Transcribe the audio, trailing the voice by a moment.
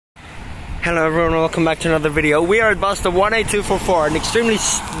Hello everyone, welcome back to another video. We are at bus stop 18244, an extremely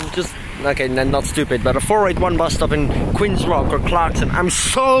okay, not stupid, but a 481 bus stop in Queen's Rock or Clarkson. I'm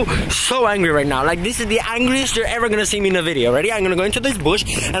so angry right now. Like, this is the angriest you're ever gonna see me in a video. Ready? I'm gonna go into this bush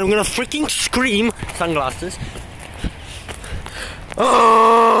and I'm gonna freaking scream. Sunglasses.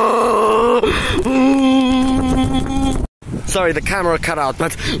 Sorry, the camera cut out,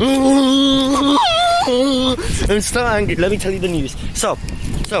 but I'm so angry. Let me tell you the news.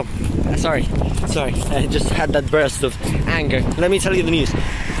 Sorry, I just had that burst of anger. Let me tell you the news.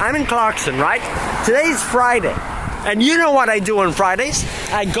 I'm in Clarkson, right? Today's Friday. And you know what I do on Fridays?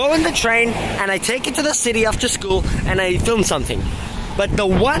 I go in the train and I take it to the city after school and I film something. But the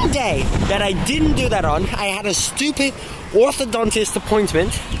one day that I didn't do that on, I had a stupid orthodontist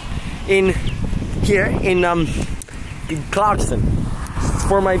appointment in Clarkson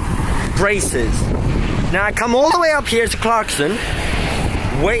for my braces. Now I come all the way up here to Clarkson,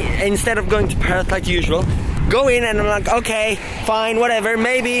 wait, instead of going to Perth like usual, go in and I'm like, okay, fine, whatever,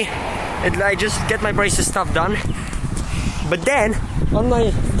 maybe I just get my braces stuff done. But then, on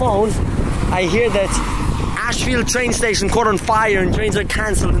my phone, I hear that Ashfield Train Station caught on fire and trains are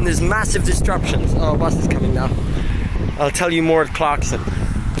cancelled and there's massive disruptions. Oh, bus is coming now. I'll tell you more at Clarkson.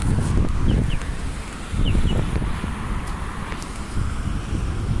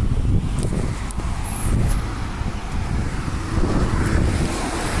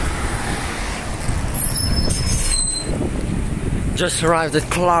 Just arrived at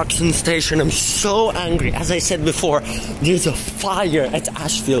Clarkson Station. I'm so angry. As I said before, there's a fire at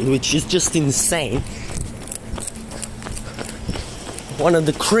Ashfield, which is just insane. One of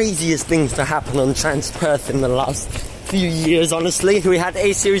the craziest things to happen on Perth in the last few years, honestly. We had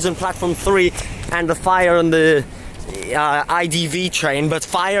A series on platform 3 and the fire on the IDV train, but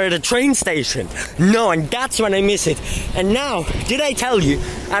fire at a train station. No, and that's when I miss it. And now, did I tell you?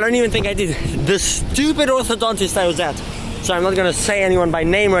 I don't even think I did. The stupid orthodontist I was at. So I'm not gonna say anyone by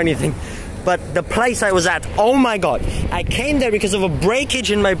name or anything, but the place I was at, oh my god, I came there because of a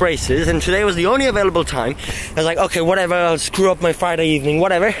breakage in my braces, and today was the only available time. I was like, okay, whatever, I'll screw up my Friday evening,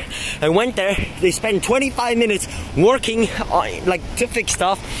 whatever. I went there, they spent 25 minutes working like to fix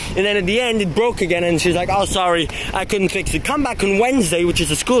stuff, and then at the end it broke again, and she's like, oh sorry, I couldn't fix it. Come back on Wednesday, which is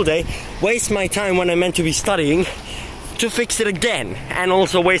a school day, waste my time when I'm meant to be studying, to fix it again, and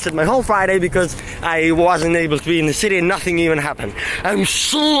also wasted my whole Friday because I wasn't able to be in the city and nothing even happened. I'm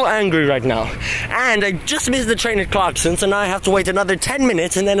so angry right now, and I just missed the train at Clarkson, so now I have to wait another 10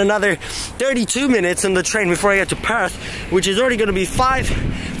 minutes and then another 32 minutes on the train before I get to Perth, which is already going to be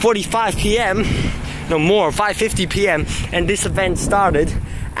 5:45 p.m. no more, 5:50 p.m. and this event started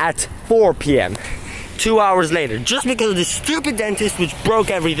at 4 p.m. 2 hours later, just because of this stupid dentist which broke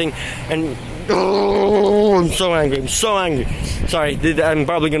everything. And oh, I'm so angry, Sorry, I'm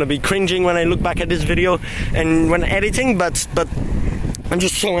probably gonna be cringing when I look back at this video and when editing, but I'm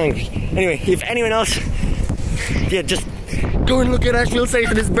just so angry. Anyway, if anyone else, yeah, just go and look at Ashfield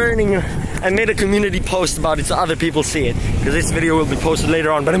Station, it's burning. I made a community post about it so other people see it, because this video will be posted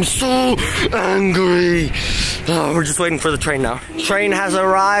later on, but I'm so angry. Oh, we're just waiting for the train now. Train has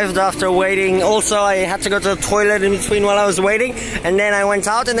arrived after waiting. Also, I had to go to the toilet in between while I was waiting, and then I went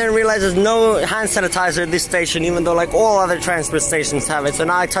out and then realized there's no hand sanitizer at this station, even though like all other transport stations have it. So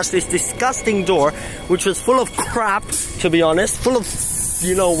now I touched this disgusting door, which was full of crap, to be honest, full of,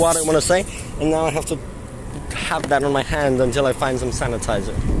 you know what I want to say, and now I have to have that on my hand until I find some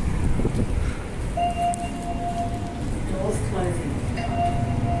sanitizer.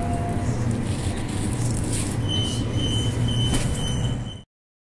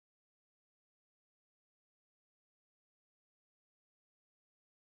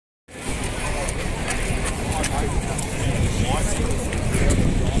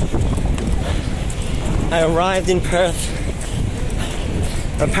 I arrived in Perth.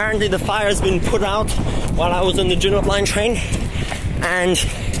 Apparently the fire has been put out while I was on the Dunlop line train, and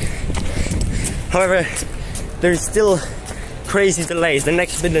however there's still crazy delays. The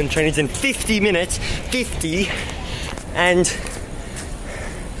next Midland train is in 50 minutes, 50, and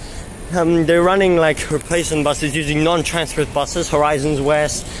they're running like replacement buses using non-transport buses, Horizons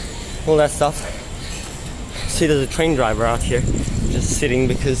West, all that stuff. See, there's a train driver out here just sitting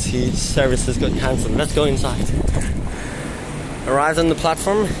because his services got cancelled. Let's go inside. Arrived on the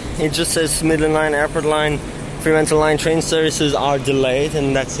platform. It just says Midland Line, Airport Line, Fremantle Line train services are delayed,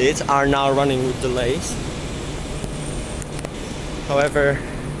 and that's it. Are now running with delays. However,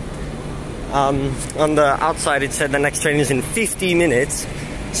 on the outside it said the next train is in 50 minutes.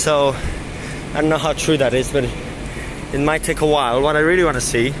 So I don't know how true that is, but it might take a while. What I really want to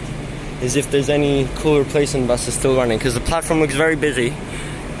see is if there's any cool replacement buses still running, because the platform looks very busy.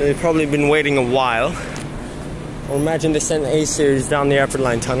 They've probably been waiting a while. Or imagine they sent A series down the airport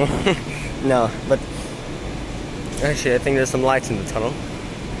line tunnel. No, but actually I think there's some lights in the tunnel.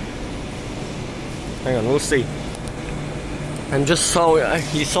 Hang on, we'll see. I'm just so...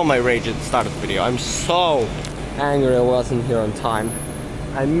 you saw my rage at the start of the video. I'm so angry I wasn't here on time.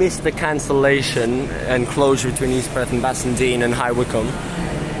 I missed the cancellation and closure between East Perth and Bassendean and High Wycombe.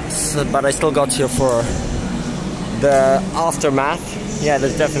 So, but I still got here for the aftermath. Yeah,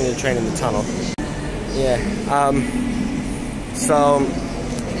 there's definitely a train in the tunnel. Yeah, so...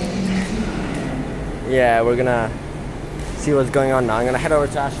 yeah, we're gonna see what's going on now. I'm gonna head over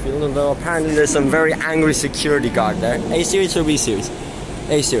to Ashfield, although apparently there's some very angry security guard there. A series or B series?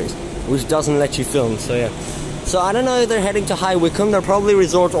 A series, which doesn't let you film, so yeah. So I don't know if they're heading to High Wycombe. They'll probably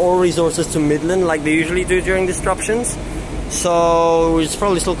resort all resources to Midland like they usually do during disruptions. So it's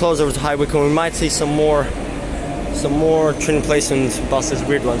probably still close over to High Wycombe. We might see some more train placement buses,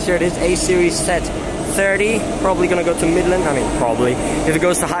 weird ones. Here it is, A series set 30, probably gonna go to Midland. I mean, probably. If it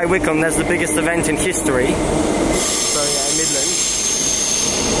goes to High Wycombe, that's the biggest event in history. So yeah, Midland.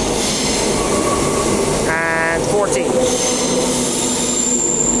 And 14.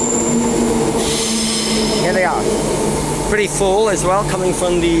 Here they are. Pretty full as well, coming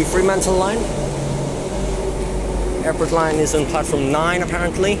from the Fremantle line. Airport line is on platform 9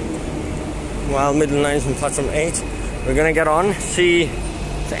 apparently, while Midland line is on platform 8. We're gonna get on, see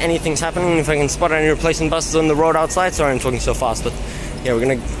if anything's happening, if I can spot any replacement buses on the road outside. Sorry I'm talking so fast, but yeah, we're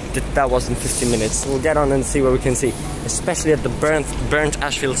gonna... that was in 15 minutes. We'll get on and see what we can see, especially at the burnt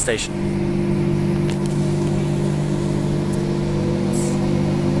Ashfield Station.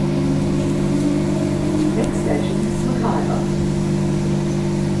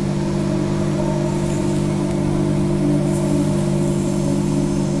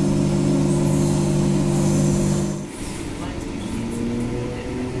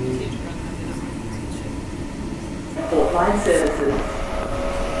 Services.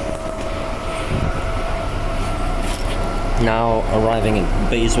 Now arriving in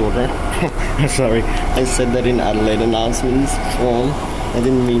Bayswater. Sorry, I said that in Adelaide announcements form. I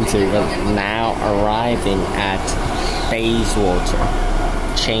didn't mean to, but now arriving at Bayswater.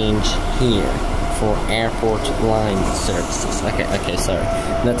 Change here for airport line services. Okay, sorry.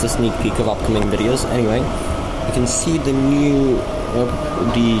 That's a sneak peek of upcoming videos. Anyway, you can see the new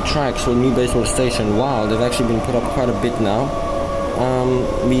the tracks for new Bayswater Station. Wow, they've actually been put up quite a bit now.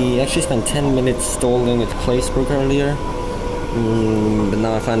 We actually spent 10 minutes stalling at Claysbrook earlier, but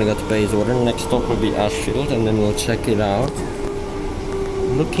now I finally got to Bayswater. Next stop will be Ashfield, and then we'll check it out.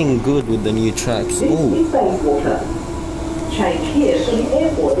 Looking good with the new tracks. This is Bayswater. Change here for the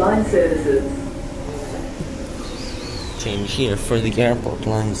airport line services. Change here for the airport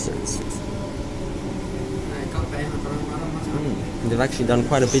line services. They've actually done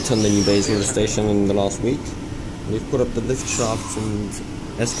quite a bit on the new Bayswater Station in the last week. They've put up the lift shafts and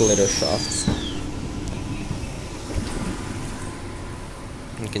escalator shafts.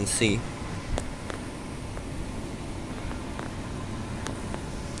 You can see.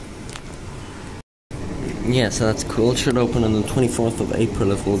 Yeah, so that's cool. It should open on the 24th of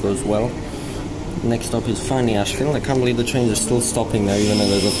April if all goes well. Next stop is finally Ashfield. I can't believe the trains are still stopping there, even though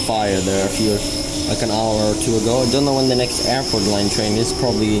there's a fire there like an hour or two ago. I don't know when the next airport line train is.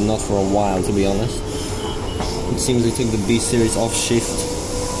 Probably not for a while, to be honest. It seems we took the B series off shift.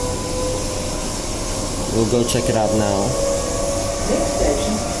 We'll go check it out now. Next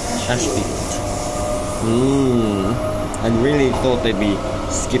station, Ashfield. I really thought they'd be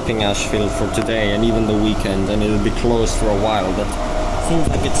skipping Ashfield for today and even the weekend, and it'll be closed for a while, but seems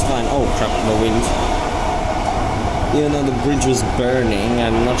like it's fine. Oh crap, the wind. Even though the bridge was burning,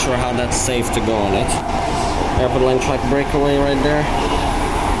 I'm not sure how that's safe to go on it. Airport line track breakaway right there.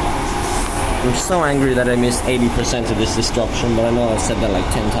 I'm so angry that I missed 80% of this disruption, but I know I've said that like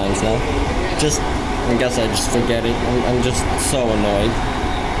 10 times now. I guess I just forget it. I'm just so annoyed.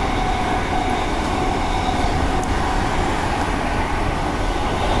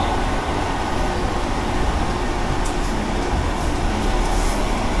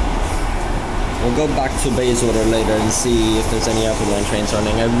 We'll go back to Bayswater later and see if there's any airport line trains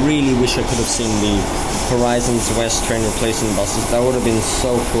running. I really wish I could have seen the Horizons West train replacement buses. That would have been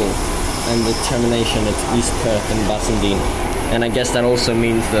so cool. And the termination at East Perth and Bassendean. And I guess that also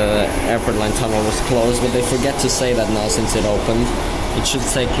means the airport line tunnel was closed, but they forget to say that now since it opened. It should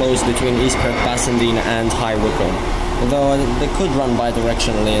say closed between East Perth, Bassendean and High Wycombe. Although they could run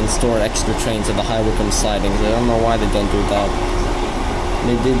bi-directionally and store extra trains at the High Wycombe sidings. I don't know why they don't do that.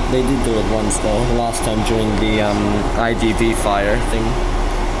 They did do it once though, last time during the IDV fire thing.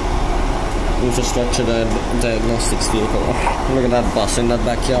 infrastructure diagnostics vehicle. Look at that bus in that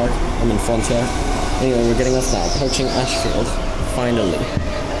backyard. I'm in front here. Anyway, we're getting off now. Approaching Ashfield. Finally.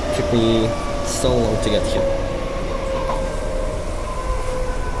 Took me so long to get here.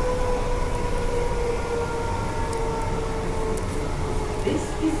 This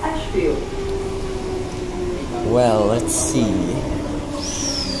is Ashfield. Well, let's see.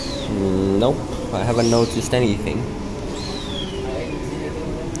 Nope, I haven't noticed anything.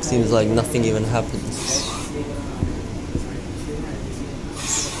 Seems like nothing even happens.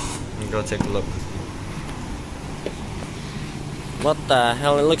 Go take a look. What the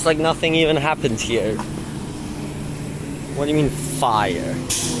hell? It looks like nothing even happened here. What do you mean fire?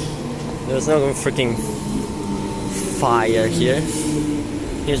 There's no freaking fire here.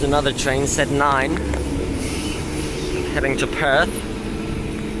 Here's another train, set 9, heading to Perth.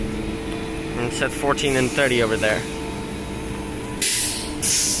 And set 14 and 30 over there.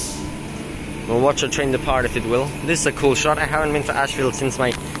 We'll watch a train depart if it will. This is a cool shot. I haven't been to Ashfield since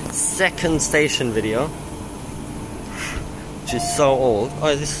my second station video, which is so old. Oh,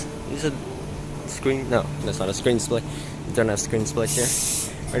 is a screen? No, that's not a screen display. We don't have screen displays here.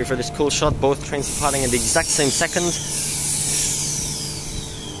 Ready for this cool shot. Both trains departing at the exact same second.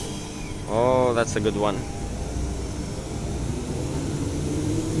 Oh, that's a good one.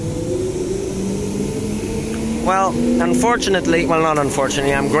 Well, unfortunately, well, not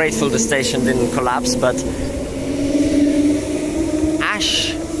unfortunately, I'm grateful the station didn't collapse, but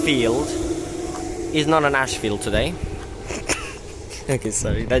Ashfield is not an Ashfield today. Okay,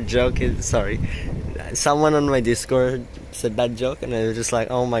 sorry, that joke is, sorry. Someone on my Discord said that joke, and I was just like,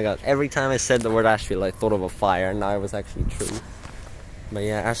 oh my god. Every time I said the word Ashfield, I thought of a fire, and now it was actually true. But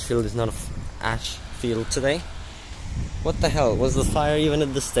yeah, Ashfield is not a Ashfield today. What the hell? Was the fire even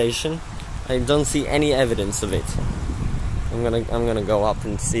at the station? I don't see any evidence of it. I'm gonna go up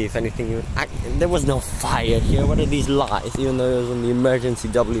and see if anything even... there was no fire here. What are these lies? Even though it was on the emergency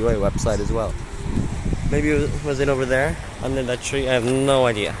WA website as well. Maybe was it over there under that tree? I have no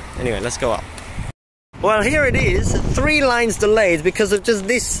idea. Anyway, let's go up. Well, here it is. 3 lines delayed because of just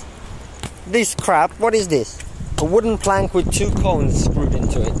this crap. What is this? A wooden plank with 2 cones screwed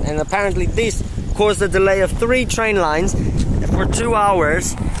into it, and apparently this caused a delay of 3 train lines for 2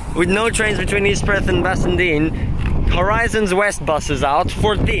 hours, with no trains between East Perth and Bassendean. Horizons West buses out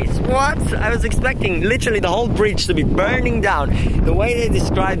for this. What? I was expecting literally the whole bridge to be burning down. The way they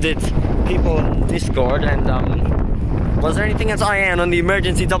described it, people on Discord, and was there anything else? Oh yeah, and on the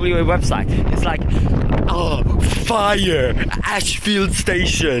emergency WA website, it's like, oh, fire, Ashfield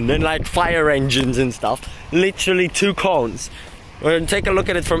Station, and like fire engines and stuff. Literally 2 cones. Or take a look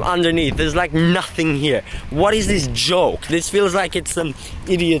at it from underneath. There's like nothing here. What is this joke? This feels like it's some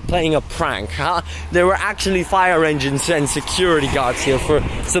idiot playing a prank, huh? There were actually fire engines and security guards here for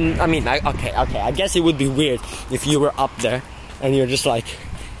some... I mean, okay, I guess it would be weird if you were up there and you're just like,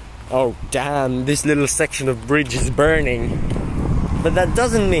 oh damn, this little section of bridge is burning. But that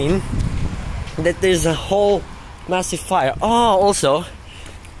doesn't mean that there's a whole massive fire. Oh, also,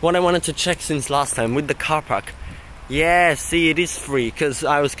 what I wanted to check since last time with the car park. Yeah, see, it is free, because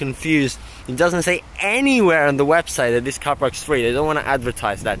I was confused. It doesn't say anywhere on the website that this car park's free. They don't want to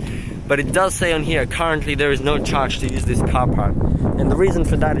advertise that. But it does say on here, currently there is no charge to use this car park. And the reason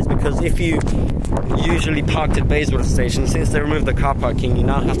for that is because if you usually parked at Bayswater Station, since they removed the car parking, you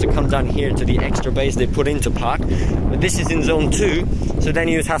now have to come down here to the extra base they put in to park. But this is in zone 2, so then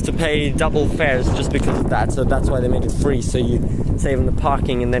you'd have to pay double fares just because of that. So that's why they made it free, so you save on the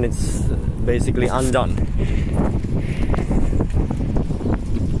parking and then it's basically undone.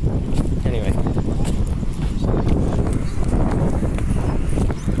 Anyway.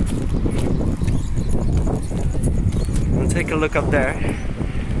 We'll take a look up there.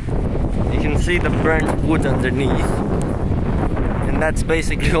 You can see the burnt wood underneath. And that's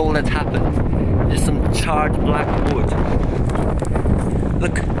basically all that happened. Just some charred black wood.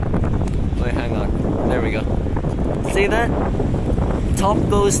 Look. Wait, hang on. There we go. See that? Top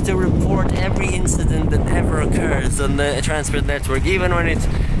goes to report every incident that ever occurs on the transport network, even when it's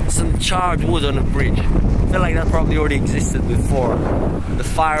some charred wood on a bridge. I feel like that probably already existed before. The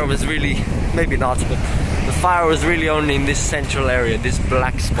fire was really, maybe not, but the fire was really only in this central area, this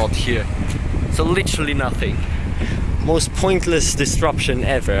black spot here. So literally nothing. Most pointless disruption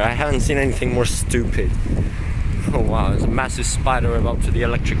ever. I haven't seen anything more stupid. Oh wow, there's a massive spider web up to the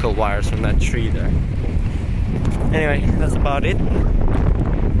electrical wires from that tree there. Anyway, that's about it.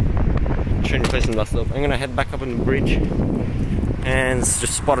 Train replacement bus stop. I'm gonna head back up on the bridge and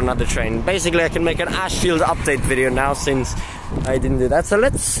just spot another train. Basically, I can make an Ashfield update video now since I didn't do that. So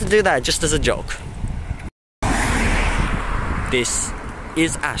let's do that just as a joke. This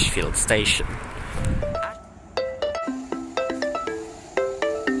is Ashfield Station.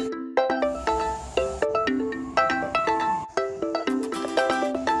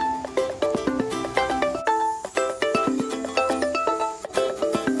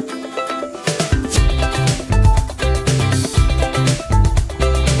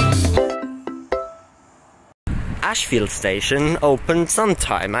 Ashfield Station opened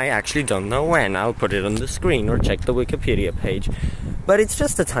sometime, I actually don't know when. I'll put it on the screen or check the Wikipedia page. But it's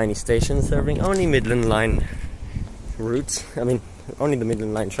just a tiny station serving only Midland Line routes, I mean only the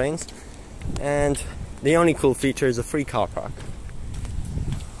Midland Line trains, and the only cool feature is a free car park.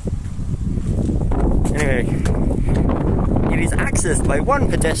 Anyway, it is accessed by one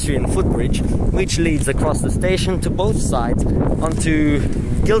pedestrian footbridge which leads across the station to both sides onto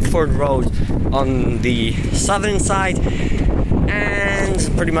Guildford Road on the southern side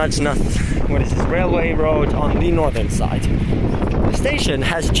and pretty much Railway Road on the northern side. The station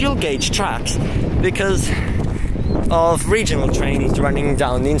has dual gauge tracks because of regional trains running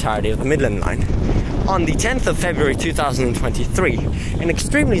down the entirety of the Midland Line. On the 10th of February 2023, an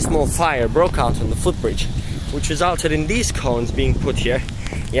extremely small fire broke out on the footbridge, which resulted in these cones being put here.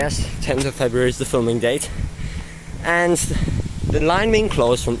 Yes, 10th of February is the filming date. And the line being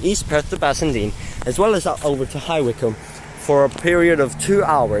closed from East Perth to Bassendean, as well as over to High Wycombe, for a period of 2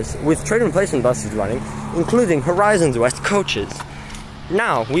 hours, with train replacement buses running, including Horizons West coaches.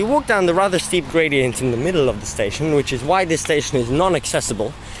 Now, we walk down the rather steep gradient in the middle of the station, which is why this station is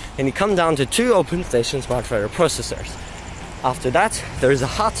non-accessible, and you come down to 2 open station smart fare processors. After that, there is a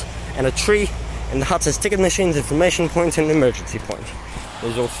hut and a tree, and the hut has ticket machines, information point, and emergency point.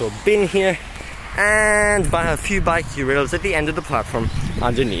 There's also a bin here, and by a few bike rails at the end of the platform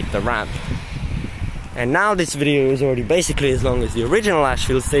underneath the ramp. And now this video is already basically as long as the original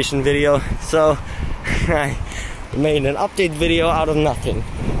Ashfield Station video, so I made an update video out of nothing.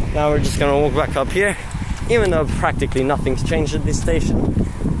 Now we're just gonna walk back up here, even though practically nothing's changed at this station.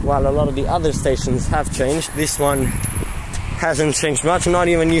 While a lot of the other stations have changed, this one hasn't changed much, not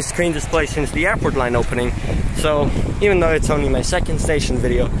even new screen display since the airport line opening. So even though it's only my second station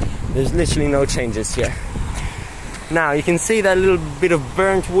video, there's literally no changes here. Now you can see that little bit of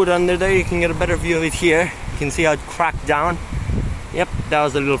burnt wood under there. You can get a better view of it here. You can see how it cracked down. Yep, that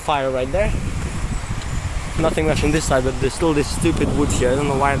was a little fire right there. Nothing much on this side, but there's still this stupid wood here. I don't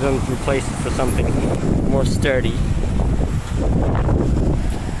know why I don't replace it for something more sturdy.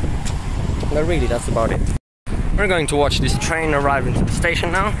 But really, that's about it. We're going to watch this train arrive into the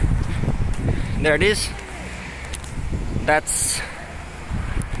station now. There it is. That's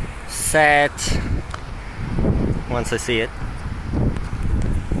set once I see it.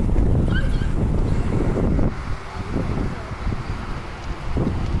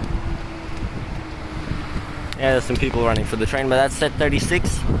 Yeah, there's some people running for the train, but that's set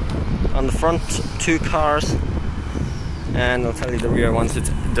 36 on the front, 2 cars, and I'll tell you the rear once it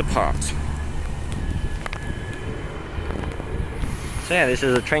departs. So yeah, this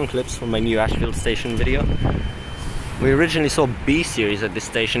is a train clips from my new Ashfield Station video. We originally saw B series at this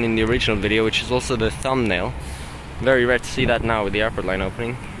station in the original video, which is also the thumbnail. Very rare to see that now with the airport line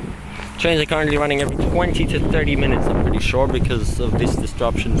opening. Trains are currently running every 20 to 30 minutes, I'm pretty sure, because of this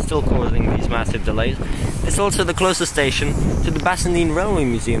disruption still causing these massive delays. It's also the closest station to the Bassendean Railway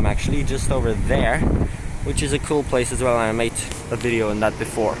Museum, actually, just over there, which is a cool place as well. I made a video on that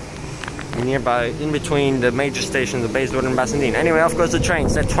before. Nearby, in between the major stations of Bayswater and Bassendean. Anyway, off goes the train,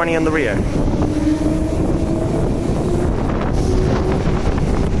 set 20 on the rear.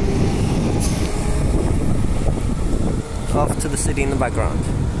 Off to the city in the background.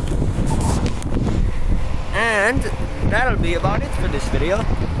 And that'll be about it for this video.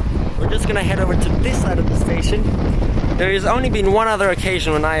 We're just gonna head over to this side of the station. There has only been one other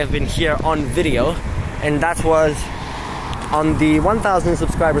occasion when I have been here on video, and that was on the 1000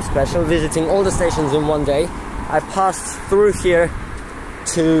 subscriber special, visiting all the stations in one day. I passed through here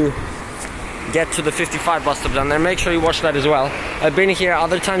to get to the 55 bus stop down there. Make sure you watch that as well. I've been here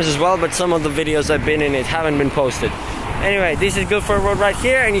other times as well, but some of the videos I've been in it haven't been posted. Anyway, this is Guildford Road right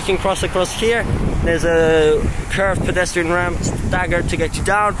here, and you can cross across here. There's a curved pedestrian ramp staggered to get you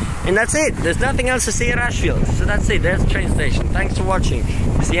down, and that's it. There's nothing else to see at Ashfield, so that's it. There's the train station. Thanks for watching.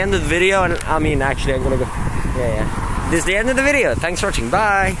 It's the end of the video, and I mean, actually, I'm gonna go. Yeah. This is the end of the video. Thanks for watching.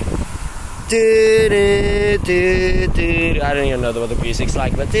 Bye. I don't even know what the music's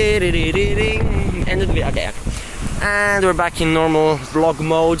like, but end of the video. Okay. And we're back in normal vlog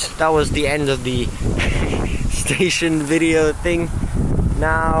mode. That was the end of the station video thing.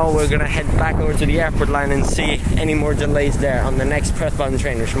 Now we're gonna head back over to the airport line and see any more delays there on the next Perth-bound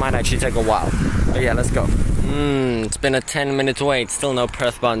train, which might actually take a while. But yeah, let's go. It's been a 10-minute wait, still no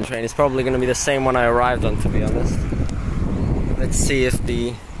Perth-bound train. It's probably going to be the same one I arrived on, to be honest. Let's see if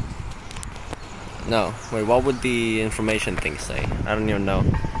the... No, wait, what would the information thing say? I don't even know.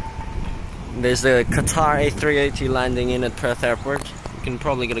 There's the Qatar A380 landing in at Perth Airport. You can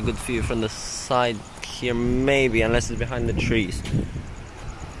probably get a good view from the side here, maybe, unless it's behind the trees.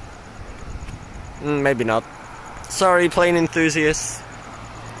 Maybe not. Sorry, plane enthusiasts.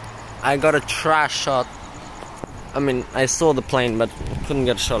 I got a trash shot. I mean, I saw the plane, but couldn't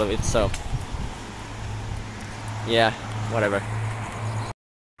get a shot of it, so... Yeah, whatever.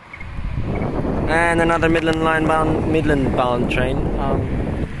 And another Midland bound train.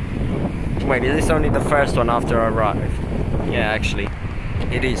 Wait, is this only the first one after I arrived? Yeah, actually,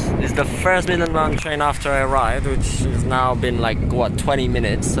 it is. It's the first Midland bound train after I arrived, which has now been like, what, 20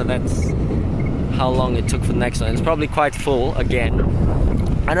 minutes, so that's how long it took for the next one. It's probably quite full again.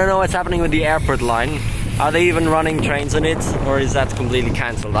 I don't know what's happening with the airport line. Are they even running trains on it, or is that completely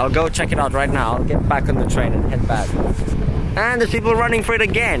cancelled? I'll go check it out right now. I'll get back on the train and head back. And there's people running for it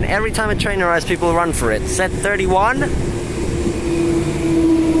again. Every time a train arrives, people run for it. Set 31.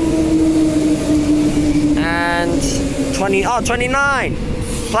 And 29.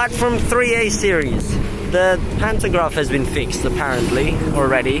 Platform 3A series. The pantograph has been fixed, apparently,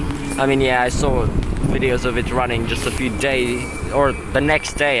 already. I mean, yeah, I saw videos of it running just a few days, or the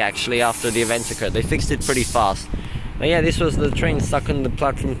next day, actually, after the event occurred. They fixed it pretty fast. But yeah, this was the train stuck on the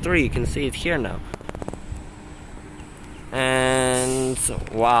platform 3. You can see it here now. And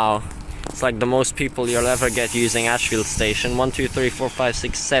wow, it's like the most people you'll ever get using Ashfield Station. 1, 2, 3, 4, 5,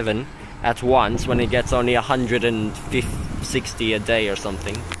 6, 7 at once, when it gets only 160 a day or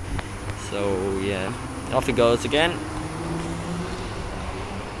something. So yeah, off it goes again.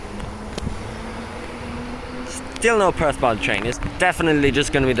 Still no Perth-bound train. It's definitely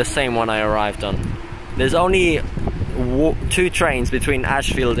just going to be the same one I arrived on. There's only 2 trains between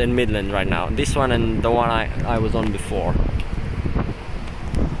Ashfield and Midland right now. This one and the one I was on before.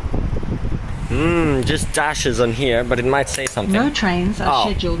 Just dashes on here, but it might say something. No trains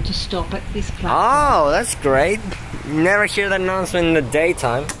are scheduled to stop at this platform. Oh, that's great. You never hear that announcement in the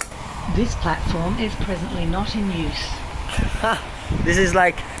daytime. This platform is presently not in use. This is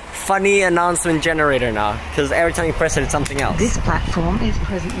like funny announcement generator now, because every time you press it, it's something else. This platform is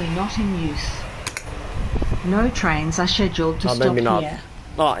presently not in use. No trains are scheduled to stop here.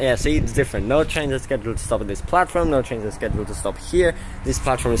 Oh yeah, see, it's different. No trains are scheduled to stop at this platform. No trains are scheduled to stop here. This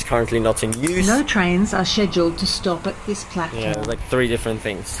platform is currently not in use. No trains are scheduled to stop at this platform. Yeah, there's like 3 different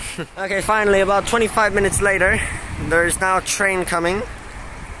things. Okay, finally, about 25 minutes later, there is now a train coming.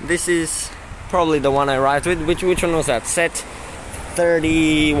 This is probably the one I arrived with. Which one was that? Set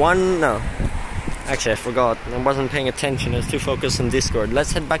 31? No. Actually, I forgot. I wasn't paying attention. I was too focused on Discord.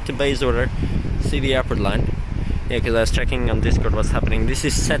 Let's head back to Bayswater, see the airport line. Yeah, because I was checking on Discord what's happening. This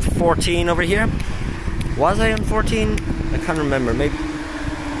is set 14 over here. Was I on 14? I can't remember. Maybe.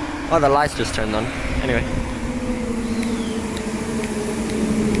 Oh, the lights just turned on. Anyway.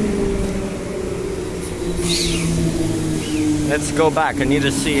 Let's go back. I need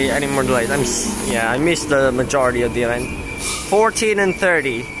to see any more delays. I missed the majority of the event. 14 and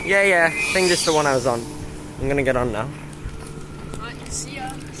 30. Yeah. I think this is the one I was on. I'm gonna get on now. Right, see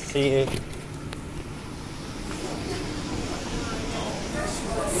ya. See you.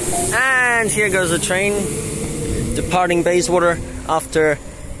 And here goes the train departing Bayswater after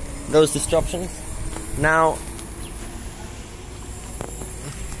those disruptions. Now,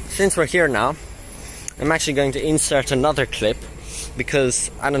 since we're here now, I'm actually going to insert another clip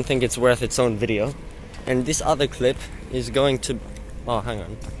because I don't think it's worth its own video. And this other clip is going to... Oh, hang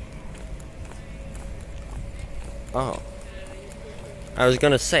on. Oh. I was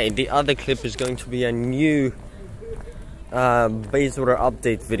gonna say, the other clip is going to be a new Bayswater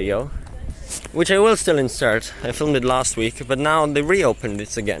update video, which I will still insert. I filmed it last week, but now they reopened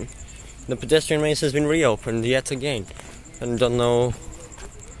this again. The pedestrian maze has been reopened yet again. And don't know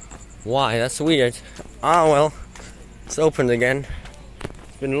why, that's weird. Ah well, it's opened again.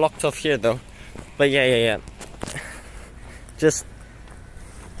 It's been locked off here though. But yeah. Just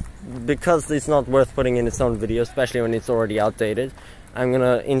because it's not worth putting in its own video, especially when it's already outdated, I'm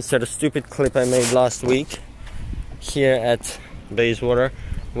gonna insert a stupid clip I made last week here at Bayswater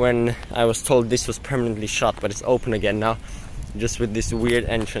when I was told this was permanently shut, but it's open again now, just with this weird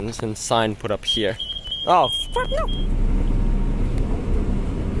entrance and sign put up here. Oh, fuck no!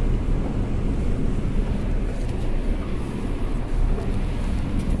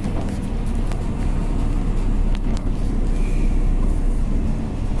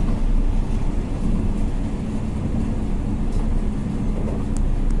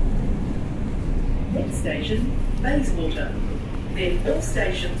 Station, Bayswater. Then all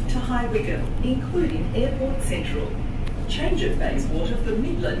stations to High Wycombe, including Airport Central. Change at Bayswater for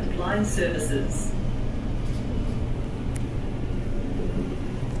Midland line services.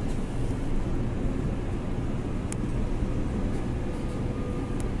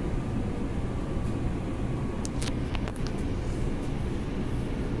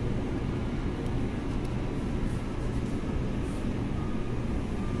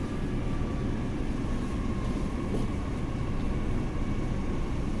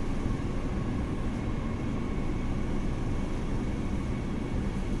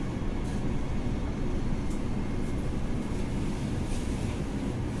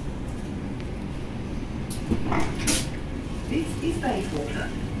 This is Bayswater.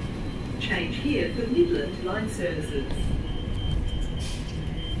 Change here for Midland line services.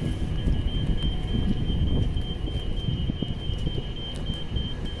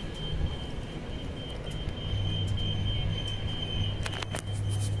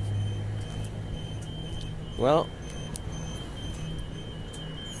 Well,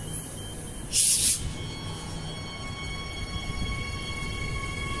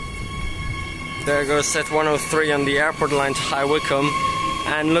 there goes set 103 on the airport line to High Wycombe,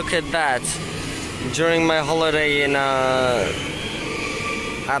 and look at that. During my holiday in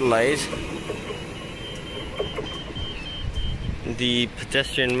Adelaide, the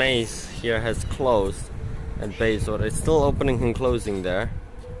pedestrian maze here has closed at Bayswater. It's still opening and closing there,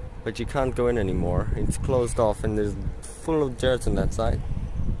 but you can't go in anymore. It's closed off and there's full of dirt on that side.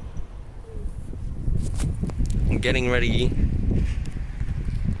 I'm getting ready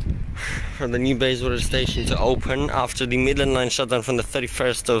for the new Bayswater Station to open after the Midland Line shutdown from the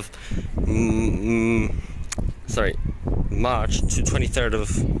 31st of March to 23rd of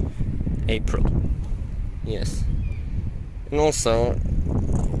April. Yes. And also,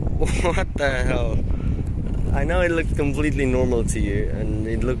 what the hell? I know it looked completely normal to you, and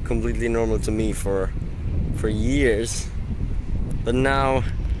it looked completely normal to me for years, but now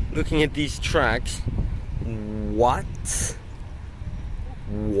looking at these tracks, what?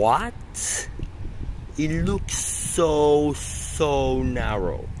 It looks so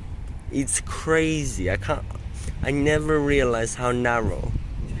narrow. It's crazy. I never realized how narrow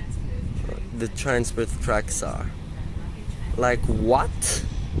the transport tracks are. Like, what?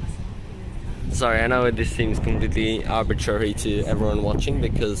 Sorry, I know this seems completely arbitrary to everyone watching,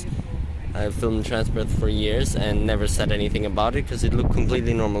 because I've filmed transport for years and never said anything about it because it looked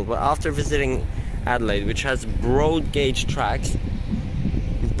completely normal. But after visiting Adelaide, which has broad gauge tracks,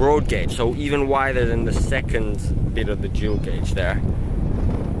 broad gauge, so even wider than the second bit of the dual gauge there,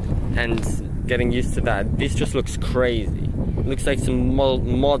 and getting used to that, this just looks crazy. It looks like some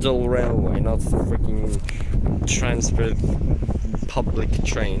model railway, not some freaking transport public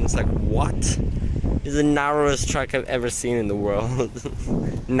trains. Like, what? This is the narrowest track I've ever seen in the world.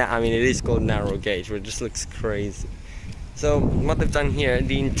 I mean, it is called narrow gauge, but it just looks crazy. So what they've done here,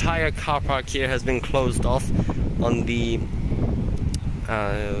 the entire car park here has been closed off on the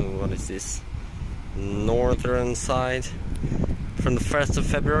what is this, northern side from the 1st of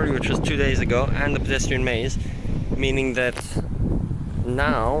February, which was 2 days ago, and the pedestrian maze, meaning that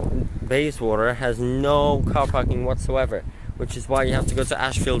now Bayswater has no car parking whatsoever, which is why you have to go to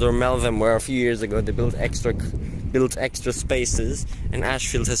Ashfield or Melbourne, where a few years ago they built extra spaces, and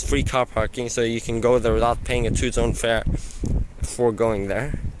Ashfield has free car parking, so you can go there without paying a two-zone fare before going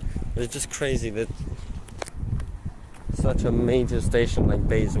there. But it's just crazy that such a major station like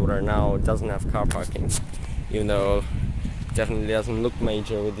Bayswater now doesn't have car parking, even though it definitely doesn't look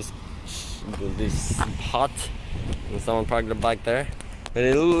major with this hut and someone parked a bike there. But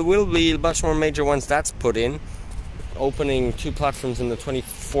it will be much more major once that's put in, opening 2 platforms on the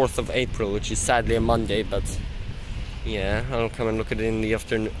 24th of April, which is sadly a Monday, but yeah, I'll come and look at it in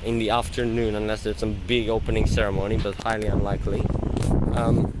the afternoon unless there's some big opening ceremony, but highly unlikely.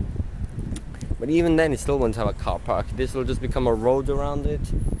 But even then, it still won't have a car park. This will just become a road around it,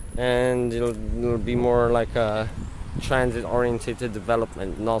 and it'll be more like a transit-oriented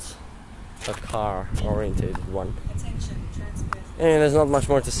development, not a car-oriented one. And there's not much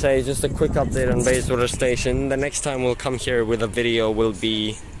more to say, just a quick update on Bayswater Station. The next time we'll come here with a video will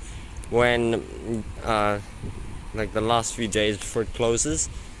be when, like the last few days before it closes.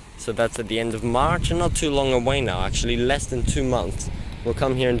 So that's at the end of March, and not too long away now, actually less than 2 months. We'll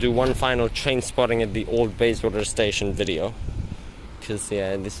come here and do one final train spotting at the old Bayswater Station video. Because,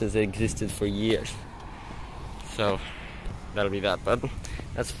 yeah, this has existed for years. So, that'll be that. But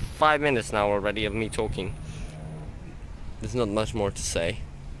that's 5 minutes now already of me talking. There's not much more to say.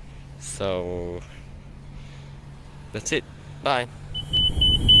 So, that's it. Bye.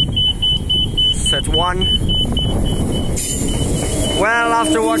 set 1. Well,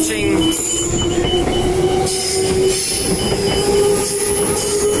 after watching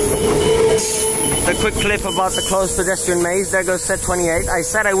the quick clip about the closed pedestrian maze, there goes set 28. I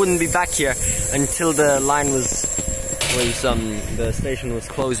said I wouldn't be back here until the line the station was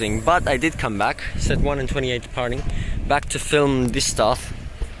closing, but I did come back. Set 1 and 28 departing, back to film this stuff,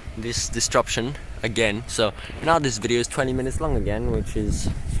 this disruption again. So now this video is 20 minutes long again, which is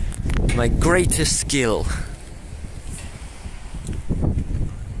my greatest skill.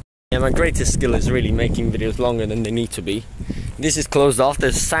 Yeah, my greatest skill is really making videos longer than they need to be. This is closed off,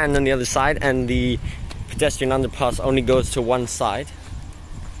 there's sand on the other side, and the pedestrian underpass only goes to one side.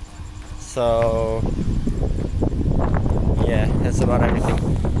 So yeah, that's about everything.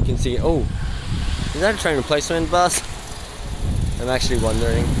 You can see, oh, is that a train replacement bus? I'm actually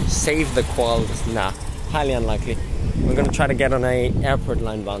wondering. Save the quals. Nah, highly unlikely. We're gonna try to get on a airport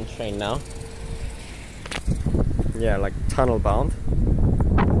line bound train now. Yeah, like tunnel bound.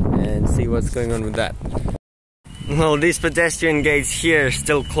 And see what's going on with that. Well, these pedestrian gates here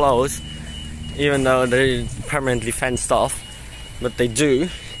still close, even though they're permanently fenced off. But they do.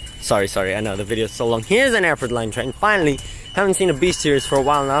 Sorry, I know the video's so long. Here's an airport line train. Finally, haven't seen a B series for a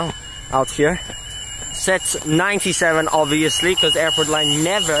while now out here. Set 97, obviously, because airport line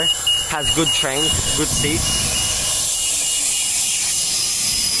never has good trains, good seats.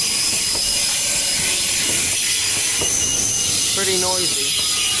 Pretty noisy.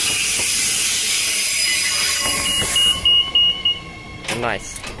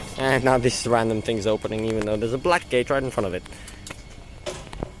 Nice. And now this random thing's opening, even though there's a black gate right in front of it.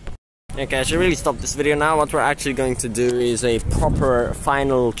 Okay, I should really stop this video now. What we're actually going to do is a proper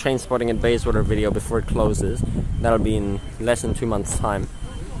final train spotting at Bayswater video before it closes. That'll be in less than 2 months' time.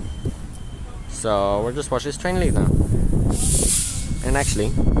 So we'll just watch this train leave now. And actually,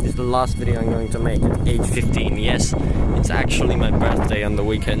 this is the last video I'm going to make at age 15. Yes, it's actually my birthday on the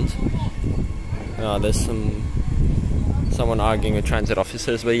weekend. There's someone arguing with transit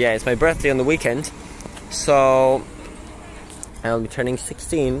officers, but yeah, it's my birthday on the weekend. So I'll be turning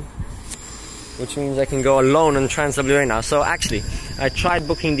 16. Which means I can go alone on Trans-WA now. So actually, I tried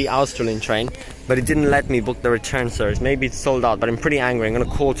booking the Australian train, but it didn't let me book the return service. Maybe it's sold out, but I'm pretty angry. I'm gonna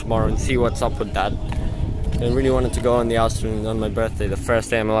call tomorrow and see what's up with that. I really wanted to go on the Australian on my birthday, the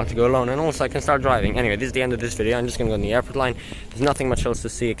first day I'm allowed to go alone, and also I can start driving. Anyway, this is the end of this video. I'm just gonna go on the airport line. There's nothing much else to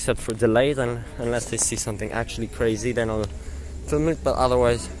see except for delays, and unless I see something actually crazy, then I'll film it, but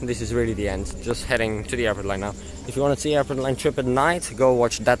otherwise this is really the end. Just heading to the airport line now. If you want to see airport line trip at night, go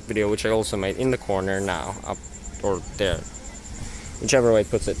watch that video, which I also made in the corner now, up or there, whichever way it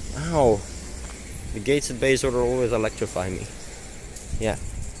puts it. Ow, the gates at Bayswater always electrify me. Yeah,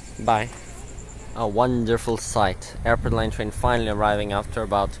 bye. A wonderful sight. Airport line train finally arriving after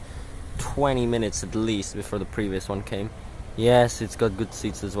about 20 minutes at least before the previous one came. Yes, it's got good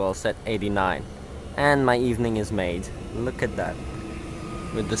seats as well, set 89. And my evening is made. Look at that.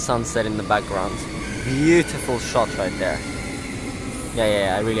 With the sunset in the background. Beautiful shot right there.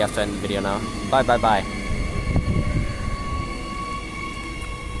 Yeah, I really have to end the video now. Bye.